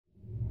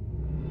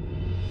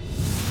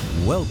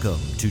Welcome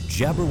to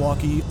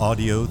Jabberwocky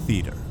Audio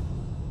Theater.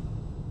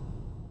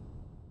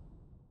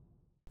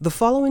 The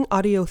following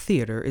audio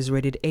theater is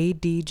rated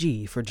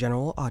ADG for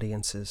general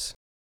audiences.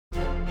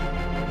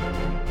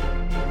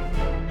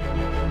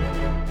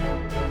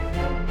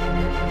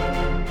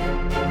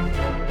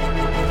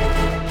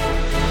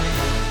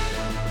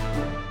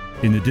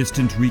 In the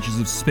distant reaches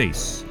of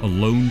space, a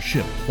lone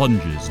ship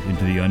plunges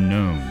into the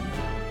unknown.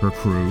 Her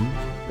crew?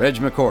 Reg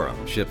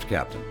McCorum, ship's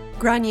captain.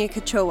 Grania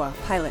Kachowa,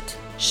 pilot.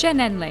 Shen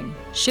Enling,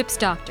 ship's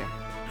doctor.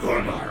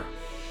 Gormar,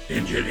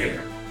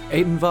 engineer.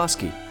 Aiden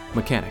Vosky,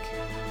 mechanic.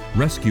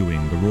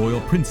 Rescuing the royal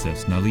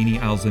princess Nalini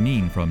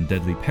al-Zamin from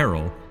deadly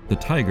peril, the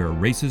Tyger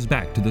races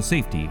back to the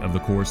safety of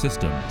the core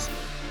systems.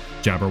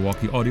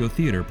 Jabberwocky Audio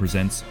Theater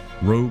presents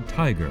Rogue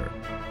Tyger.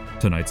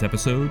 Tonight's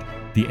episode,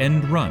 The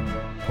End Run,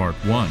 Part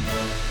 1.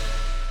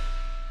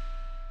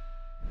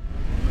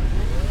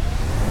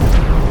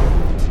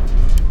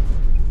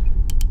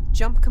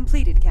 Jump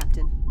completed,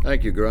 Captain.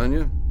 Thank you,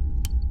 Grania.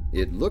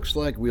 It looks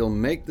like we'll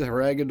make the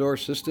Haragador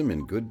system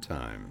in good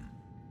time.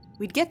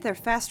 We'd get there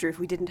faster if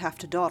we didn't have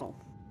to dawdle.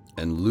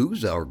 And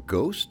lose our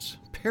ghosts?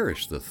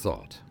 Perish the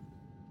thought.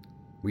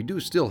 We do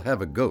still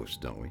have a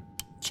ghost, don't we?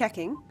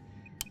 Checking.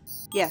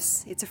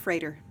 Yes, it's a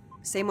freighter.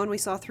 Same one we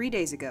saw 3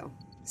 days ago.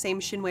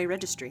 Same Shinwei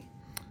registry.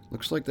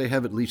 Looks like they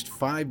have at least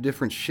 5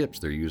 different ships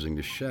they're using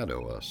to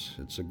shadow us.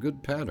 It's a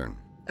good pattern.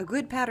 A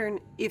good pattern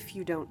if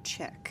you don't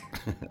check.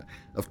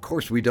 Of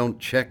course we don't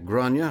check,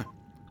 Grania.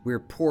 We're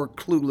poor,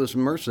 clueless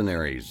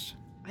mercenaries.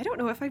 I don't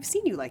know if I've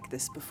seen you like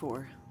this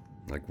before.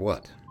 Like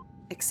what?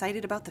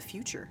 Excited about the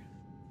future.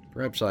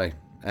 Perhaps I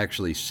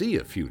actually see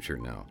a future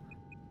now.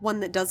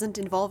 One that doesn't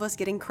involve us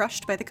getting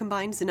crushed by the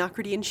combined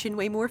Xenocrity and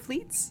Shinwei Moor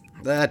fleets?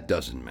 That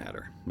doesn't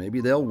matter. Maybe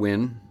they'll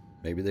win,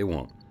 maybe they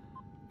won't.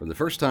 For the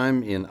first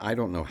time in I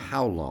don't know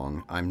how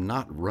long, I'm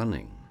not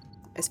running.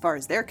 As far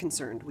as they're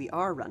concerned, we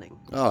are running.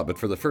 But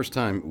for the first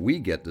time, we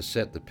get to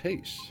set the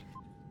pace.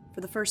 For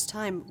the first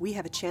time, we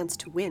have a chance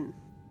to win.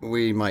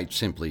 We might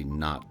simply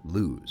not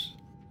lose.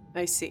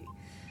 I see.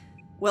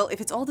 Well, if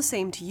it's all the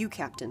same to you,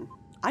 Captain,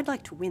 I'd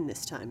like to win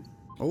this time.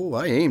 Oh,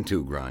 I aim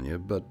to, Grania,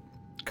 but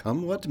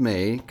come what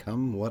may,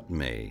 come what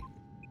may.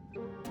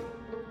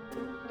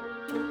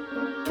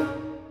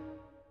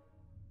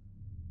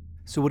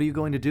 So what are you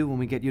going to do when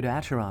we get you to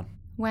Acheron?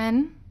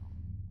 When?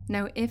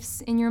 No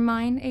ifs in your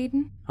mind,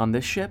 Aiden? On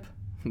this ship?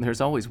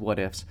 There's always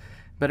what-ifs.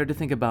 Better to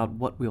think about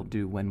what we'll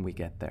do when we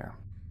get there.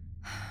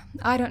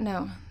 I don't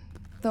know.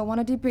 They'll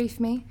want to debrief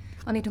me.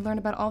 I'll need to learn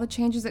about all the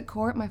changes at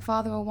court. My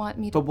father will want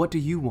me to... But what do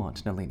you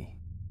want, Nalini?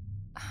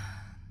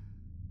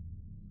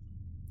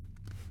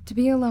 To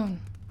be alone.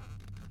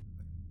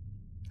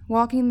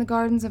 Walking in the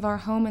gardens of our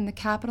home in the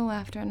capital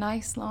after a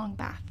nice long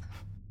bath.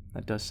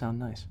 That does sound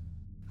nice.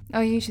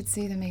 Oh, you should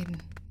see them,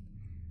 Aiden.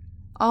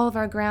 All of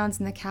our grounds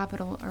in the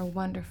capital are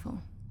wonderful.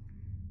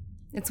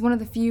 It's one of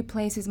the few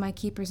places my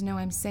keepers know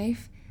I'm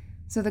safe,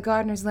 so the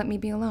gardeners let me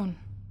be alone.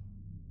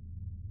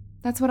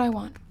 That's what I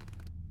want.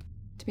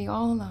 To be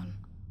all alone.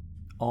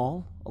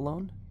 All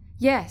alone?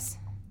 Yes.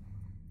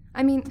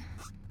 I mean,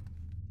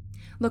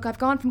 look, I've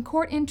gone from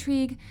court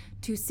intrigue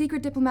to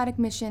secret diplomatic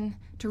mission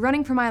to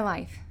running for my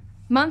life.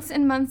 Months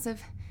and months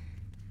of...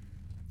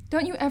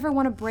 Don't you ever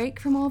want to break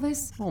from all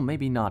this? Well,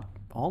 maybe not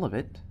all of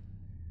it.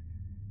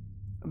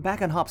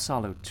 Back on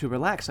Hopsalu, to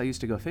relax, I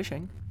used to go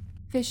fishing.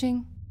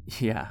 Fishing?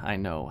 Yeah, I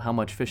know. How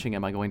much fishing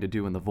am I going to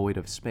do in the void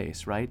of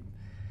space, right?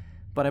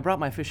 But I brought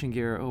my fishing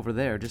gear over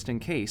there just in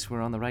case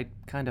we're on the right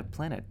kind of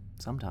planet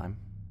sometime.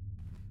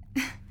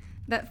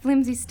 That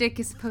flimsy stick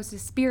is supposed to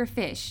spear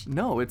fish.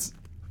 No, it's...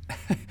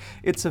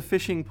 it's a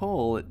fishing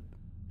pole.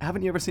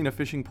 Haven't you ever seen a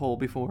fishing pole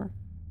before?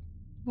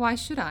 Why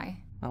should I?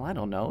 Well, I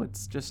don't know.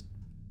 It's just...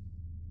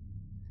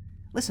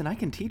 Listen, I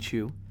can teach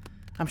you.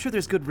 I'm sure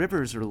there's good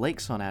rivers or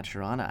lakes on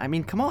Acheron. I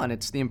mean, come on,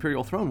 it's the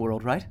Imperial Throne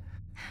world, right?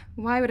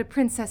 Why would a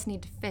princess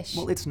need to fish?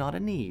 Well, it's not a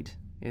need.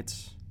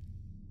 It's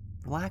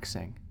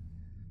relaxing.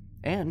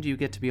 And you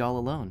get to be all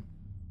alone.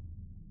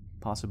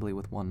 Possibly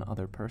with one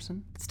other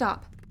person.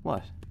 Stop.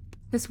 What?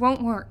 This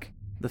won't work.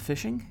 The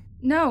fishing?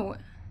 No.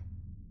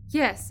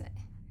 Yes.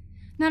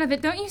 None of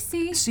it, don't you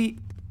see? See,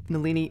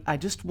 Nalini, I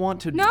just want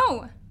to...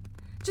 No!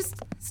 Just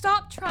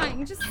stop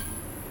trying, just...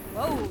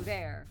 Whoa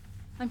there.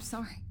 I'm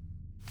sorry.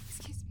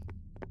 Excuse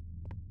me.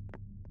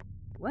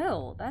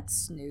 Well,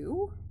 that's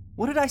new.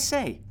 What did I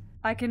say?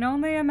 I can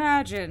only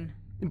imagine.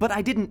 But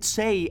I didn't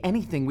say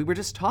anything. We were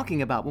just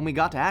talking about when we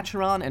got to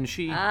Acheron and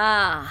she...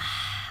 Ah,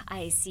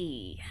 I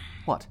see.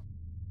 What?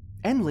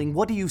 Enling,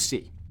 what do you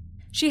see?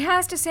 She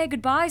has to say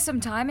goodbye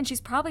sometime, and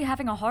she's probably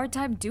having a hard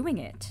time doing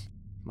it.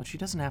 But she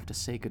doesn't have to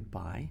say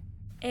goodbye.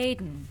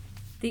 Aiden,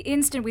 the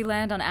instant we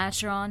land on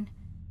Acheron,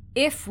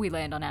 if we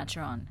land on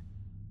Acheron,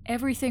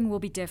 everything will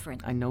be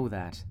different. I know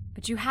that.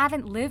 But you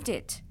haven't lived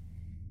it.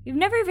 You've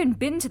never even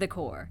been to the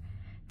core.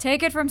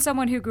 Take it from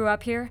someone who grew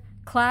up here.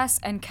 Class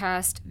and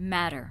caste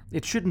matter.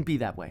 It shouldn't be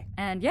that way.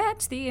 And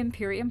yet, the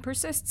Imperium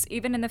persists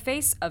even in the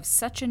face of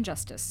such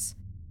injustice.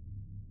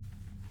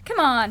 Come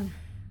on,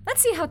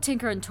 let's see how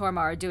Tinker and Tormar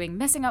are doing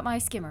messing up my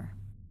skimmer.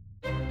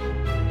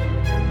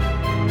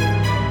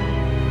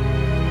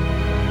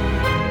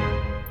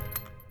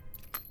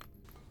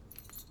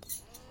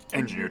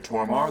 Engineer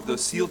Tormar, the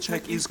seal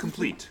check is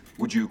complete.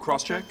 Would you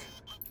cross-check?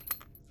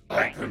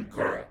 I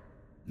concur.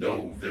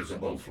 No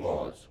visible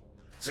flaws.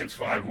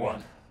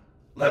 651.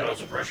 Let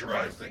us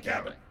pressurize the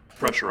cabin.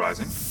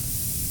 Pressurizing.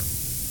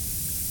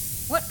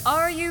 What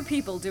are you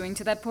people doing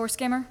to that poor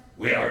skimmer?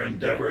 We are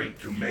endeavoring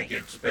to make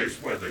it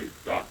space-worthy,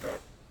 Doctor.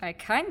 I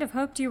kind of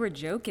hoped you were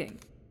joking.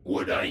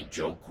 Would I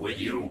joke with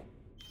you?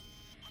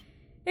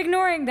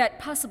 Ignoring that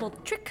possible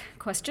trick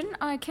question,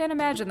 I can't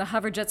imagine the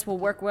hoverjets will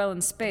work well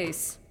in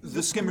space.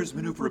 The skimmer's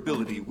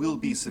maneuverability will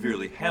be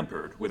severely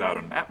hampered without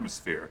an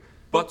atmosphere,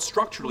 but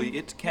structurally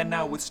it can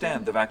now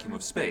withstand the vacuum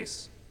of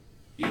space.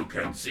 You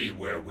can see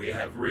where we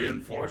have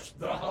reinforced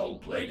the hull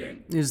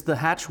plating. Is the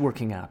hatch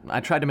working out? I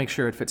tried to make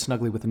sure it fits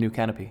snugly with the new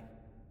canopy.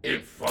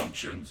 It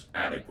functions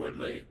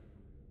adequately.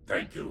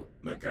 Thank you,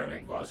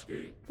 Mechanic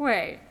Vosky.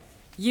 Wait,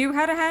 you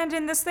had a hand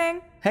in this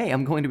thing? Hey,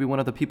 I'm going to be one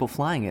of the people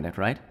flying in it,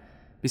 right?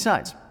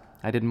 Besides,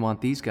 I didn't want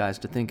these guys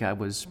to think I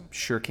was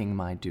shirking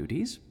my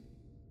duties.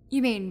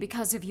 You mean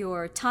because of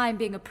your time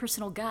being a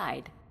personal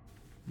guide?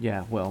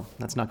 Yeah, well,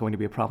 that's not going to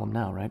be a problem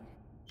now, right?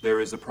 There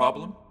is a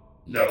problem?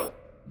 No,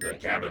 the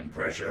cabin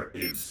pressure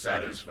is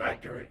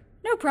satisfactory.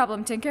 No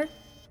problem, Tinker.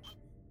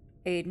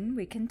 Aiden,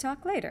 we can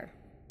talk later.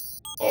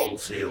 All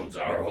seals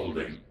are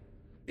holding.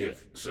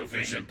 If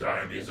sufficient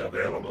time is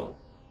available,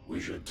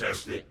 we should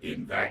test it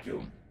in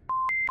vacuum.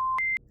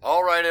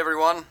 All right,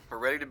 everyone. We're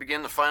ready to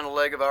begin the final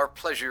leg of our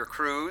pleasure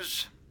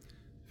cruise.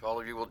 If all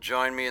of you will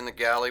join me in the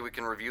galley, we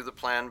can review the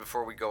plan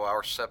before we go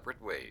our separate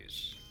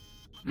ways.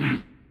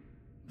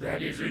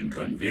 That is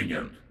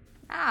inconvenient.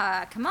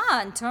 Ah, come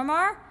on,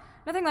 Tormar.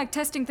 Nothing like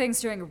testing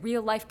things during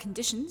real-life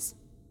conditions.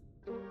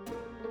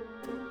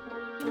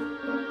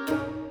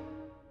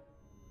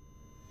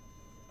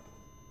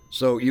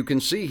 So you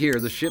can see here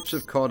the ships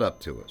have caught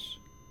up to us.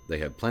 They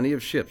have plenty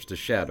of ships to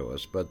shadow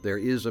us, but there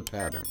is a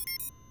pattern.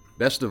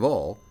 Best of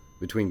all,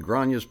 between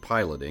Granya's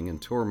piloting and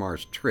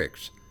Tormar's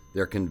tricks,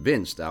 they're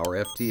convinced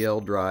our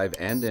FTL drive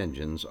and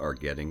engines are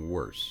getting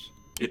worse.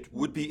 It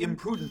would be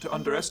imprudent to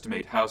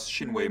underestimate House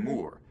Shinwei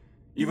Moore.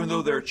 Even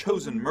though their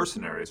chosen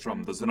mercenaries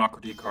from the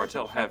Xenocrity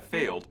cartel have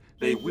failed,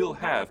 they will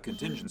have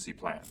contingency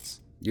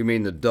plans. You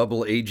mean the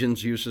double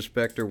agents you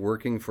suspect are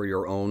working for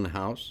your own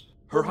house?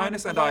 Her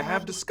Highness and I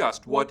have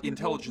discussed what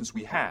intelligence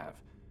we have.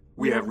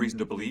 We have reason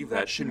to believe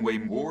that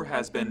Shinwei Moore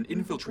has been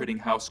infiltrating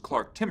House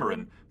Clark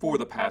Timorin for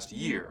the past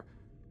year.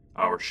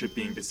 Our ship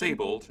being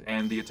disabled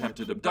and the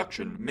attempted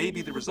abduction may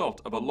be the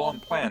result of a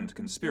long-planned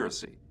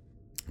conspiracy.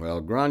 Well,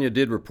 Grania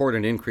did report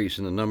an increase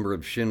in the number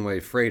of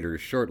Shinwei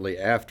freighters shortly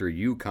after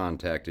you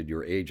contacted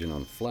your agent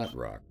on Flat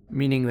Rock.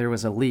 Meaning there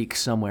was a leak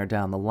somewhere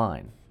down the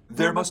line.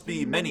 There must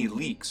be many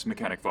leaks,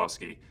 Mechanic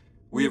Vosky.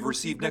 We have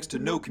received next to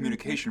no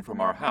communication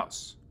from our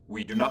house.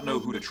 We do not know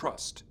who to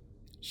trust.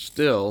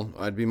 Still,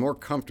 I'd be more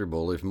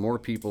comfortable if more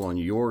people on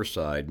your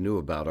side knew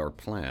about our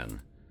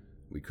plan.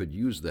 We could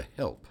use the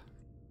help.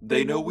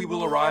 They know we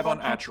will arrive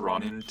on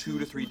Acheron in 2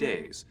 to 3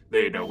 days.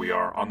 They know we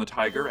are on the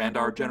Tyger and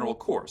our general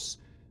course.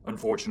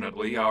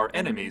 Unfortunately, our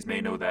enemies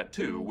may know that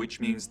too, which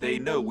means they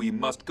know we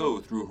must go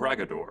through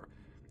Hragador.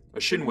 A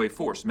Shinwei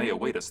force may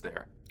await us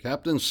there.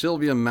 Captain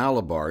Sylvia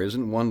Malabar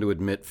isn't one to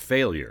admit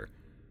failure.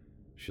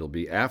 She'll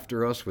be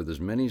after us with as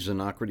many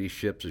Xenocrity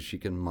ships as she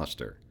can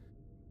muster.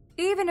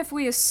 Even if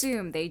we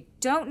assume they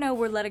don't know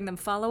we're letting them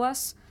follow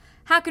us,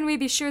 how can we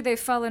be sure they've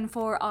fallen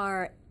for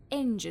our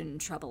engine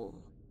trouble?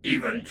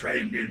 Even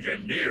trained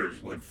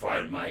engineers would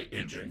find my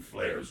engine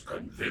flares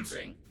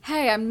convincing.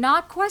 Hey, I'm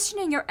not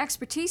questioning your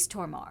expertise,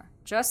 Tormar.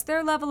 Just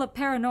their level of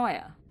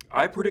paranoia.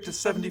 I predict a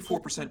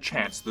 74%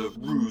 chance the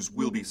ruse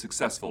will be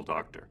successful,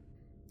 Doctor.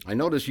 I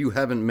notice you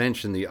haven't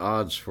mentioned the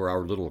odds for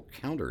our little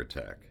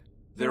counterattack.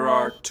 There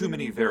are too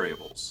many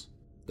variables.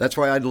 That's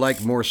why I'd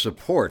like more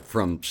support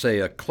from, say,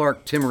 a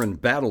Clark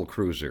Timorin battle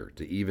cruiser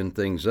to even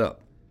things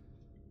up.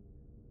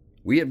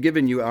 We have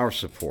given you our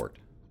support.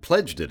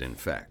 Pledged it, in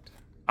fact.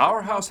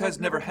 Our house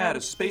has never had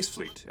a space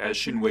fleet, as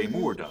Shinwei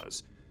Moore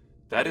does.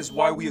 That is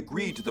why we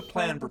agreed to the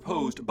plan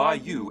proposed by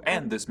you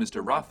and this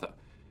Mr. Ratha.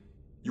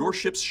 Your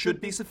ships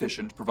should be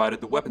sufficient provided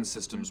the weapon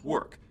systems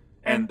work,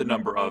 and the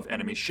number of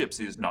enemy ships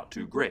is not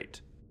too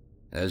great.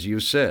 As you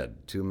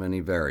said, too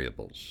many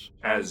variables.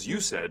 As you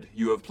said,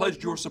 you have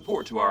pledged your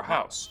support to our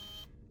house.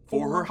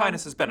 For Her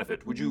Highness's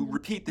benefit, would you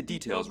repeat the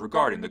details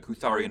regarding the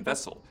Kutharian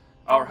vessel?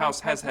 Our house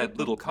has had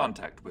little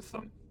contact with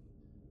them.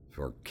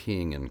 For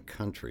king and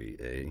country,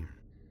 eh?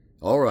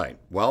 All right,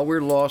 while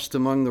we're lost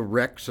among the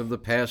wrecks of the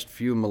past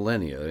few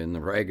millennia in the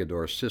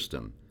Hragador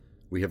system,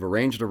 we have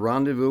arranged a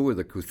rendezvous with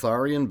a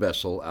Kutharian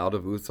vessel out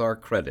of Uthar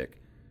Kredek,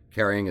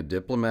 carrying a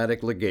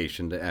diplomatic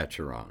legation to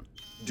Acheron.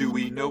 Do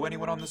we know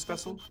anyone on this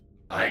vessel?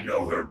 I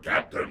know her,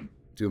 Captain.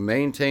 To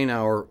maintain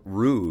our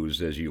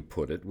ruse, as you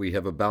put it, we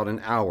have about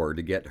an hour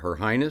to get Her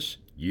Highness,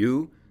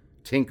 you,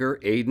 Tinker,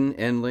 Aiden,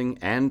 Endling,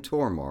 and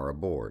Tormar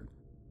aboard.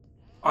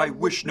 I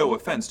wish no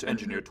offense to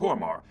Engineer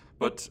Tormar,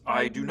 but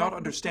I do not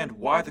understand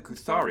why the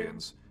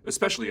Kutharians,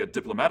 especially a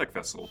diplomatic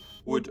vessel,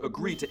 would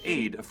agree to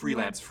aid a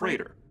freelance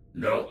freighter.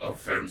 No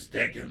offense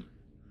taken.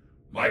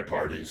 My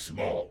part is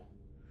small.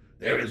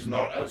 There is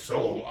not a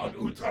soul on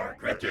Uttar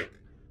Kretik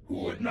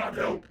who would not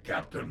help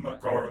Captain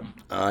Macorum.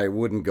 I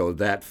wouldn't go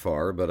that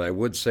far, but I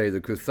would say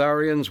the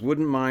Kutharians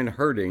wouldn't mind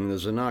hurting the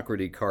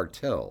Xenocrity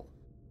cartel.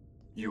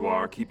 You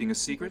are keeping a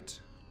secret?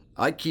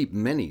 I keep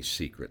many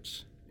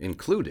secrets,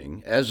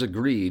 including, as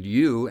agreed,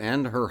 you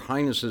and Her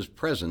Highness's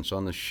presence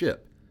on the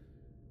ship.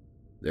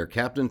 Their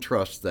captain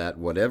trusts that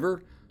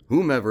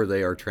whomever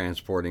they are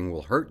transporting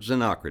will hurt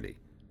Xenocrity.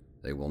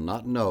 They will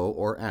not know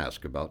or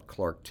ask about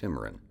Clark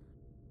Timorin.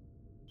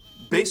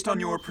 Based on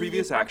your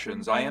previous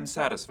actions, I am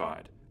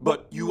satisfied,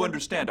 but you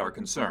understand our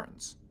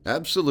concerns.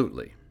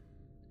 Absolutely.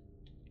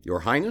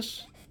 Your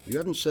Highness, you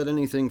haven't said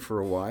anything for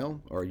a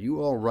while. Are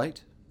you all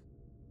right?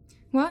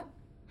 What?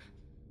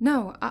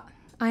 No,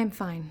 I am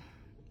fine.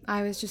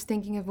 I was just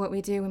thinking of what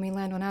we do when we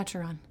land on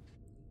Acheron.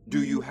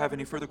 Do you have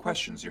any further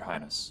questions, Your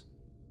Highness?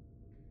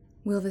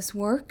 Will this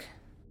work?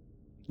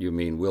 You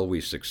mean, will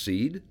we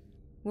succeed?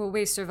 Will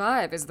we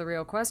survive is the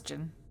real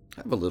question.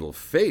 Have a little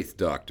faith,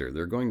 Doctor.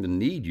 They're going to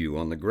need you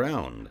on the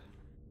ground.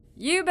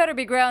 You better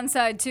be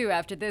groundside too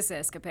after this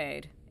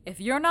escapade.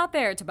 If you're not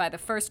there to buy the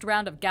first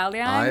round of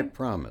galleon... I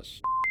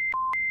promise.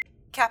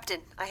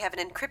 Captain, I have an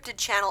encrypted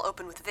channel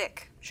open with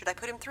Vic. Should I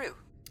put him through?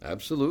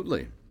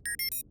 Absolutely.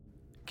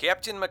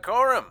 Captain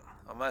Macorum,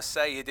 I must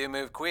say you do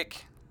move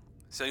quick.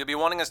 So you'll be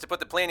wanting us to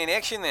put the plane in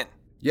action then?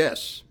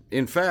 Yes.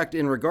 In fact,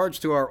 in regards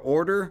to our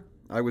order,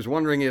 I was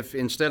wondering if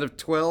instead of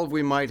 12,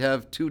 we might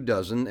have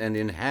 24 and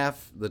in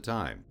half the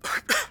time.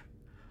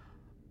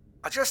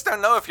 I just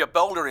don't know if you're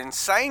bold or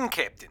insane,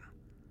 Captain.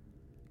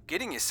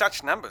 Getting you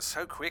such numbers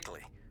so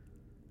quickly,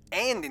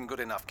 and in good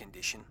enough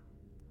condition,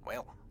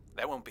 well,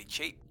 that won't be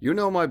cheap. You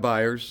know my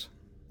buyers.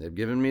 They've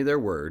given me their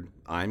word.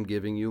 I'm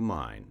giving you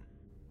mine.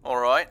 All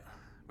right,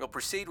 we'll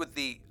proceed with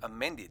the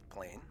amended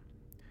plan.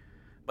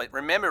 But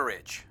remember,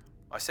 Reg,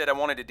 I said I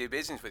wanted to do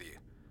business with you,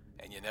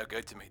 and you're no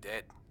good to me,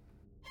 Dad.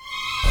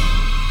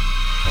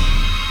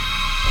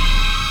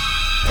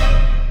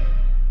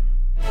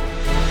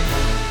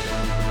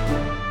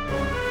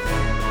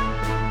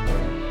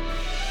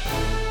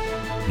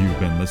 You've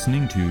been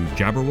listening to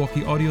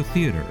Jabberwocky Audio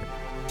Theater.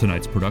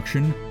 Tonight's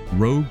production,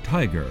 Rogue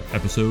Tyger,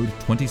 Episode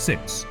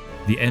 26,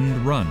 The End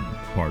Run,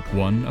 Part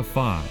 1 of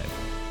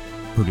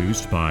 5.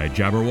 Produced by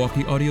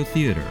Jabberwocky Audio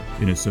Theater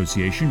in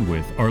association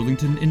with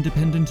Arlington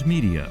Independent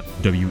Media,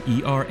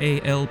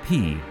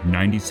 WERALP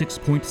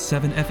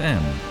 96.7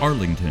 FM,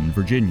 Arlington,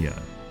 Virginia.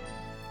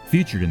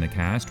 Featured in the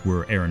cast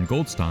were Aaron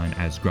Goldstein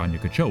as Grania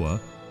Kachoa,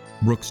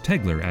 Brooks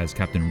Tegler as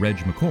Captain Reg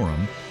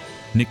Macorum,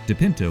 Nick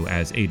DePinto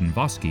as Aidan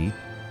Vosky,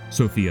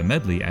 Sophia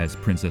Medley as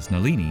Princess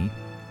Nalini,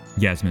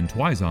 Yasmin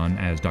Twizon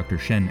as Dr.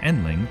 Shen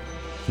Enling,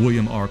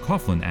 William R.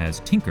 Coughlin as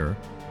Tinker,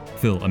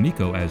 Phil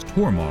Amico as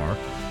Tormar,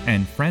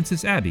 and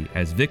Francis Abbey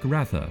as Vic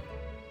Ratha.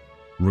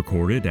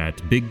 Recorded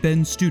at Big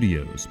Ben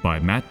Studios by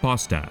Matt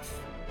Bostaff.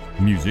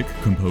 Music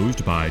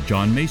composed by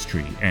John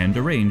Maestri and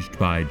arranged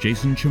by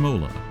Jason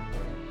Chimola.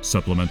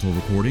 Supplemental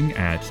recording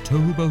at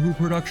Tohu Bohu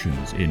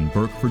Productions in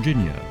Burke,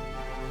 Virginia.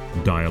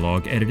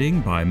 Dialogue editing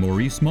by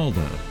Maurice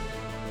Malda.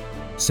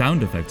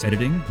 Sound effects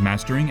editing,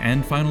 mastering,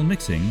 and final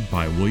mixing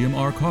by William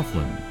R.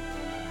 Coughlin.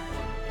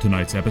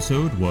 Tonight's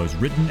episode was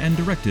written and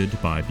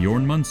directed by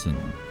Bjorn Munson.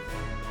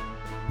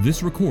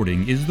 This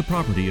recording is the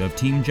property of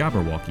Team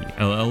Jabberwocky,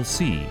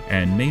 LLC,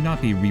 and may not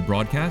be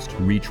rebroadcast,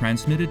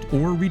 retransmitted,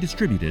 or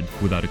redistributed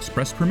without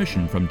express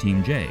permission from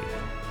Team J.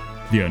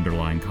 The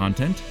underlying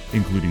content,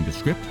 including the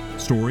script,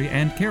 story,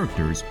 and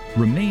characters,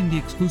 remain the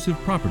exclusive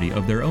property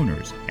of their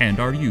owners and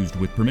are used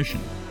with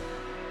permission.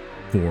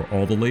 For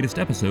all the latest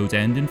episodes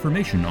and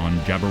information on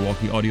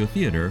Jabberwocky Audio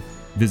Theater,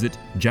 visit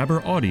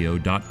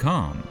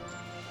jabberaudio.com.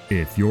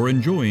 If you're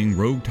enjoying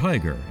Rogue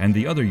Tyger and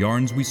the other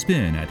yarns we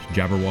spin at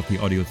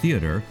Jabberwocky Audio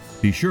Theater,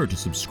 be sure to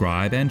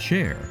subscribe and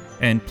share,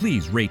 and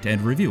please rate and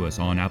review us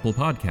on Apple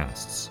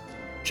Podcasts.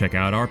 Check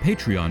out our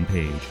Patreon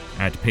page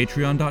at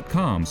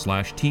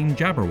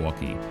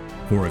patreon.com/teamjabberwocky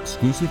for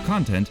exclusive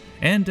content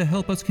and to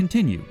help us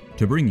continue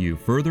to bring you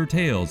further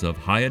tales of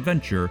high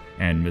adventure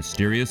and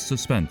mysterious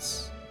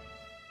suspense.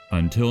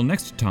 Until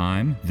next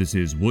time, this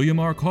is William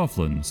R.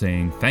 Coughlin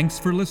saying thanks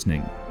for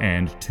listening,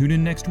 and tune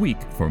in next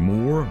week for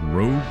more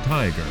Rogue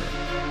Tyger.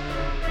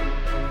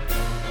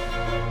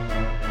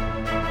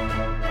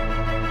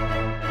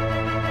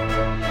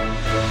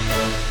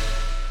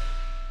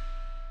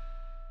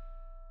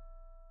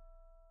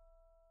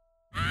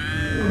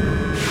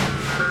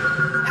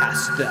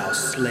 Hast thou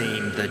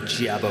slain the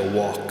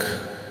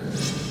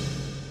Jabberwock?